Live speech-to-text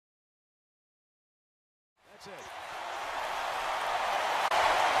That's it.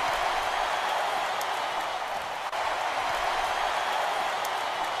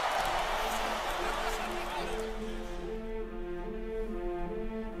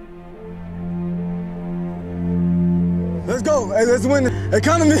 Let's go. Hey, let's win.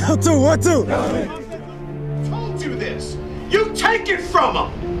 Economy up 2-1-2. I told you this. You take it from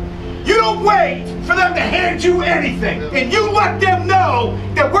them. You don't wait for them to hand you anything. And you let them know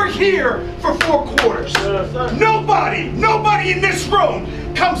that we're here for 4 quarters. Nobody in this room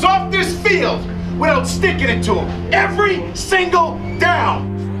comes off this field without sticking it to them. Every single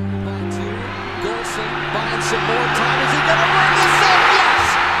down. Golson buying some more time. Is he going to run this in?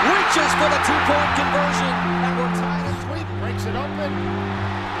 Yes! Reaches for the 2-point conversion. And we're tied at 3. Breaks it open.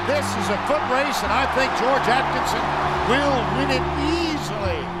 This is a foot race, and I think George Atkinson will win it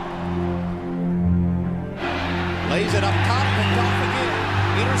easily. Lays it up top and off again.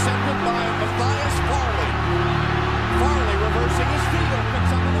 Intercepted by Matthias Farley. Farley reversing his field.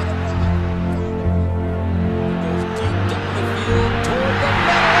 Picks up another one. Goes deep down the field toward the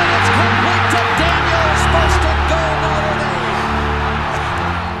middle, and it's complete to Daniels. First and goal, Notre Dame.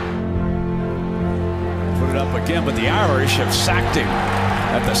 Put it up again, but the Irish have sacked him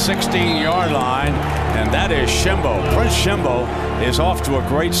at the 16-yard line, and that is Shimbo. Prince Shimbo is off to a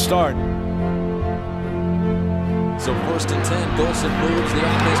great start. So 1st and 10, Golson moves the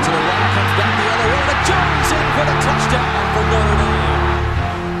offense to the right, comes back the other way to Jones in for the touchdown for Notre Dame.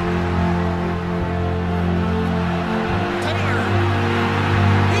 Taylor,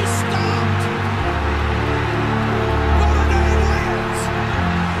 he's stopped. Notre Dame wins.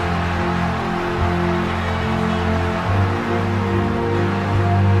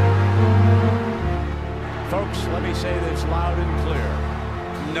 Folks, let me say this loud and clear.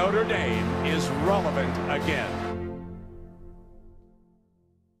 Notre Dame is relevant again.